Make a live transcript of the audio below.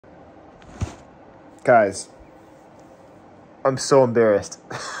Guys, I'm so embarrassed.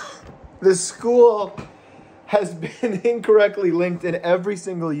 The school has been incorrectly linked in every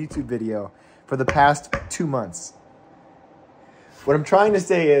single YouTube video for the past 2 months. What I'm trying to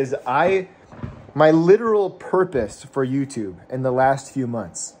say is my literal purpose for YouTube in the last few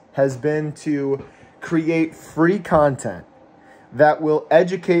months has been to create free content that will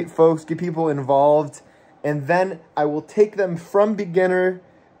educate folks, get people involved, and then I will take them from beginner,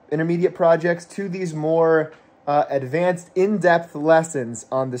 intermediate projects to these more advanced, in-depth lessons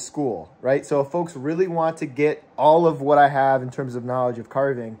on the school, right? So if folks really want to get all of what I have in terms of knowledge of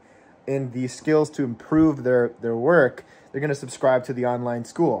carving and the skills to improve their work, they're going to subscribe to the online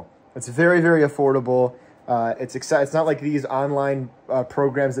school. It's very, very affordable. It's not like these online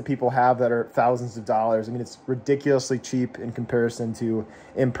programs that people have that are thousands of dollars. I mean, it's ridiculously cheap in comparison to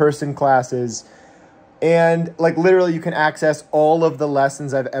in-person classes. And like literally you can access all of the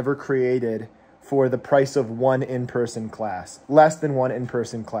lessons I've ever created for the price of one in-person class, less than one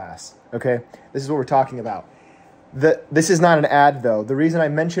in-person class. Okay, this is what we're talking about. This is not an ad though. The reason I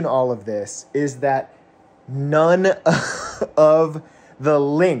mention all of this is that none of the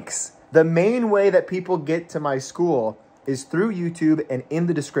links, the main way that people get to my school is through YouTube and in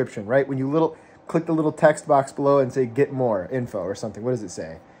the description, right? When you click the little text box below and say get more info or something. What does it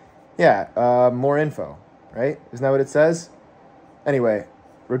say? Yeah, more info, right? Isn't that what it says? Anyway,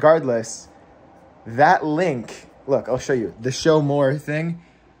 regardless, that link, look, I'll show you. The show more thing,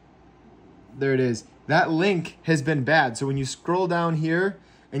 there it is. That link has been bad. So when you scroll down here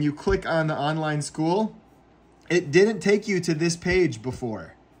and you click on the online school, it didn't take you to this page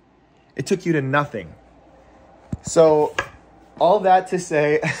before. It took you to nothing. So all that to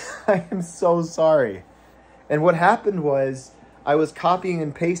say, I am so sorry. And what happened was I was copying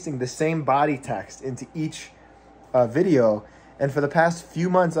and pasting the same body text into each video. And for the past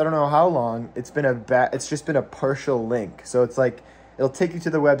few months, I don't know how long, it's just been a partial link. So it's like, it'll take you to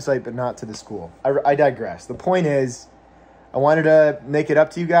the website, but not to the school. I digress. The point is, I wanted to make it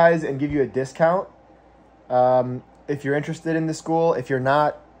up to you guys and give you a discount. If you're interested in the school, if you're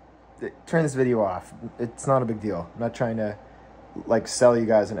not, turn this video off. It's not a big deal. I'm not trying to like sell you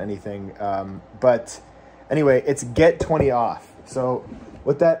guys on anything. But anyway, it's get 20 off. So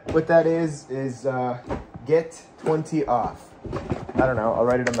what that is get 20 off. I don't know. I'll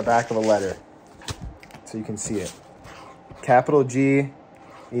write it on the back of a letter so you can see it. Capital G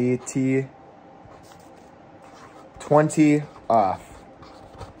E T 20 off.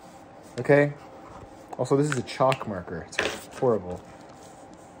 Okay? Also, this is a chalk marker. It's horrible.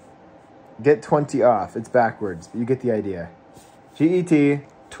 Get 20 off. It's backwards, but you get the idea. G-E-T,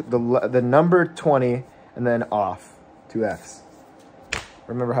 the number 20, and then off. 2 Fs.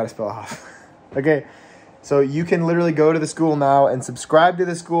 Remember how to spell off. Okay, so you can literally go to the school now and subscribe to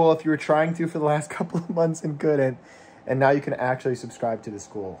the school if you were trying to for the last couple of months and couldn't. And now you can actually subscribe to the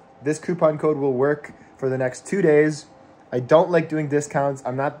school. This coupon code will work for the next 2 days. I don't like doing discounts.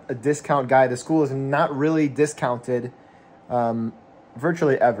 I'm not a discount guy. The school is not really discounted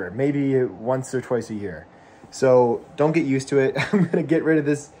virtually ever. Maybe once or twice a year. So don't get used to it. I'm going to get rid of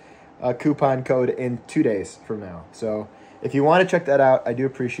this coupon code in 2 days from now. So if you want to check that out, I do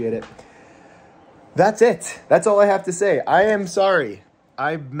appreciate it. That's it. That's all I have to say. I am sorry.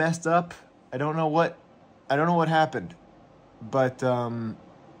 I messed up. I don't know what happened. But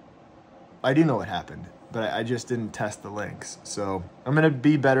I do know what happened. But I just didn't test the links. So I'm going to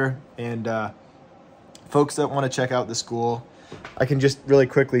be better. And folks that want to check out the school, I can just really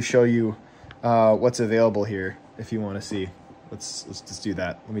quickly show you what's available here if you want to see. Let's just do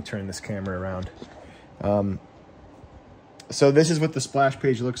that. Let me turn this camera around. So this is what the splash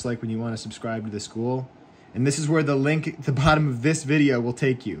page looks like when you want to subscribe to the school. And this is where the link at the bottom of this video will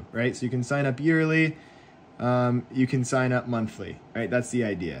take you, right? So you can sign up yearly. You can sign up monthly, right? That's the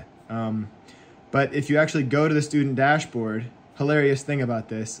idea. But if you actually go to the student dashboard, hilarious thing about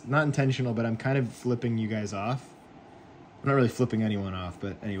this, not intentional, but I'm kind of flipping you guys off. I'm not really flipping anyone off,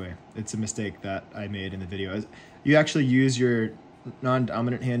 but anyway, it's a mistake that I made in the video. You actually use your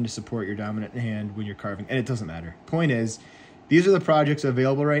non-dominant hand to support your dominant hand when you're carving, and it doesn't matter. Point is, these are the projects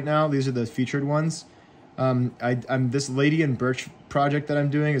available right now. These are the featured ones. This Lady in Birch project that I'm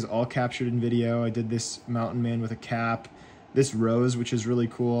doing is all captured in video. I did this mountain man with a cap. This rose, which is really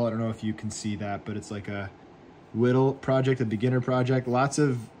cool. I don't know if you can see that, but it's like a whittle project, a beginner project. Lots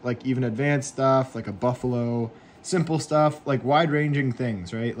of like even advanced stuff, like a buffalo, simple stuff, like wide-ranging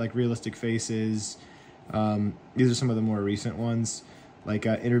things, right? Like realistic faces. These are some of the more recent ones, like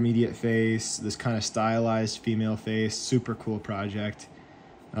intermediate face, this kind of stylized female face, super cool project.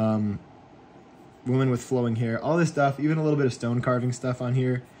 Woman with flowing hair, all this stuff, even a little bit of stone carving stuff on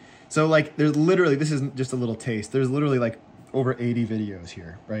here. So like there's literally, this isn't just a little taste. There's literally like over 80 videos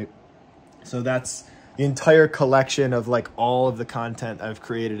here, right? So that's the entire collection of like all of the content I've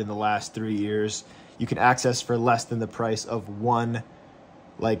created in the last 3 years. You can access for less than the price of one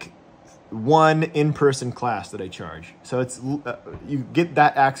in-person class that I charge. So it's you get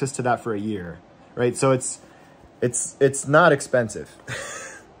that access to that for a year, right? So it's not expensive.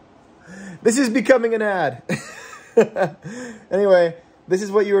 This is becoming an ad. Anyway, this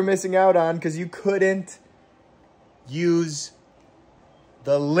is what you were missing out on because you couldn't use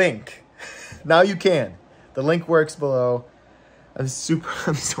the link. Now you can. The link works below. I'm so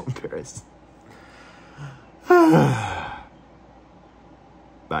embarrassed.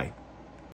 Bye.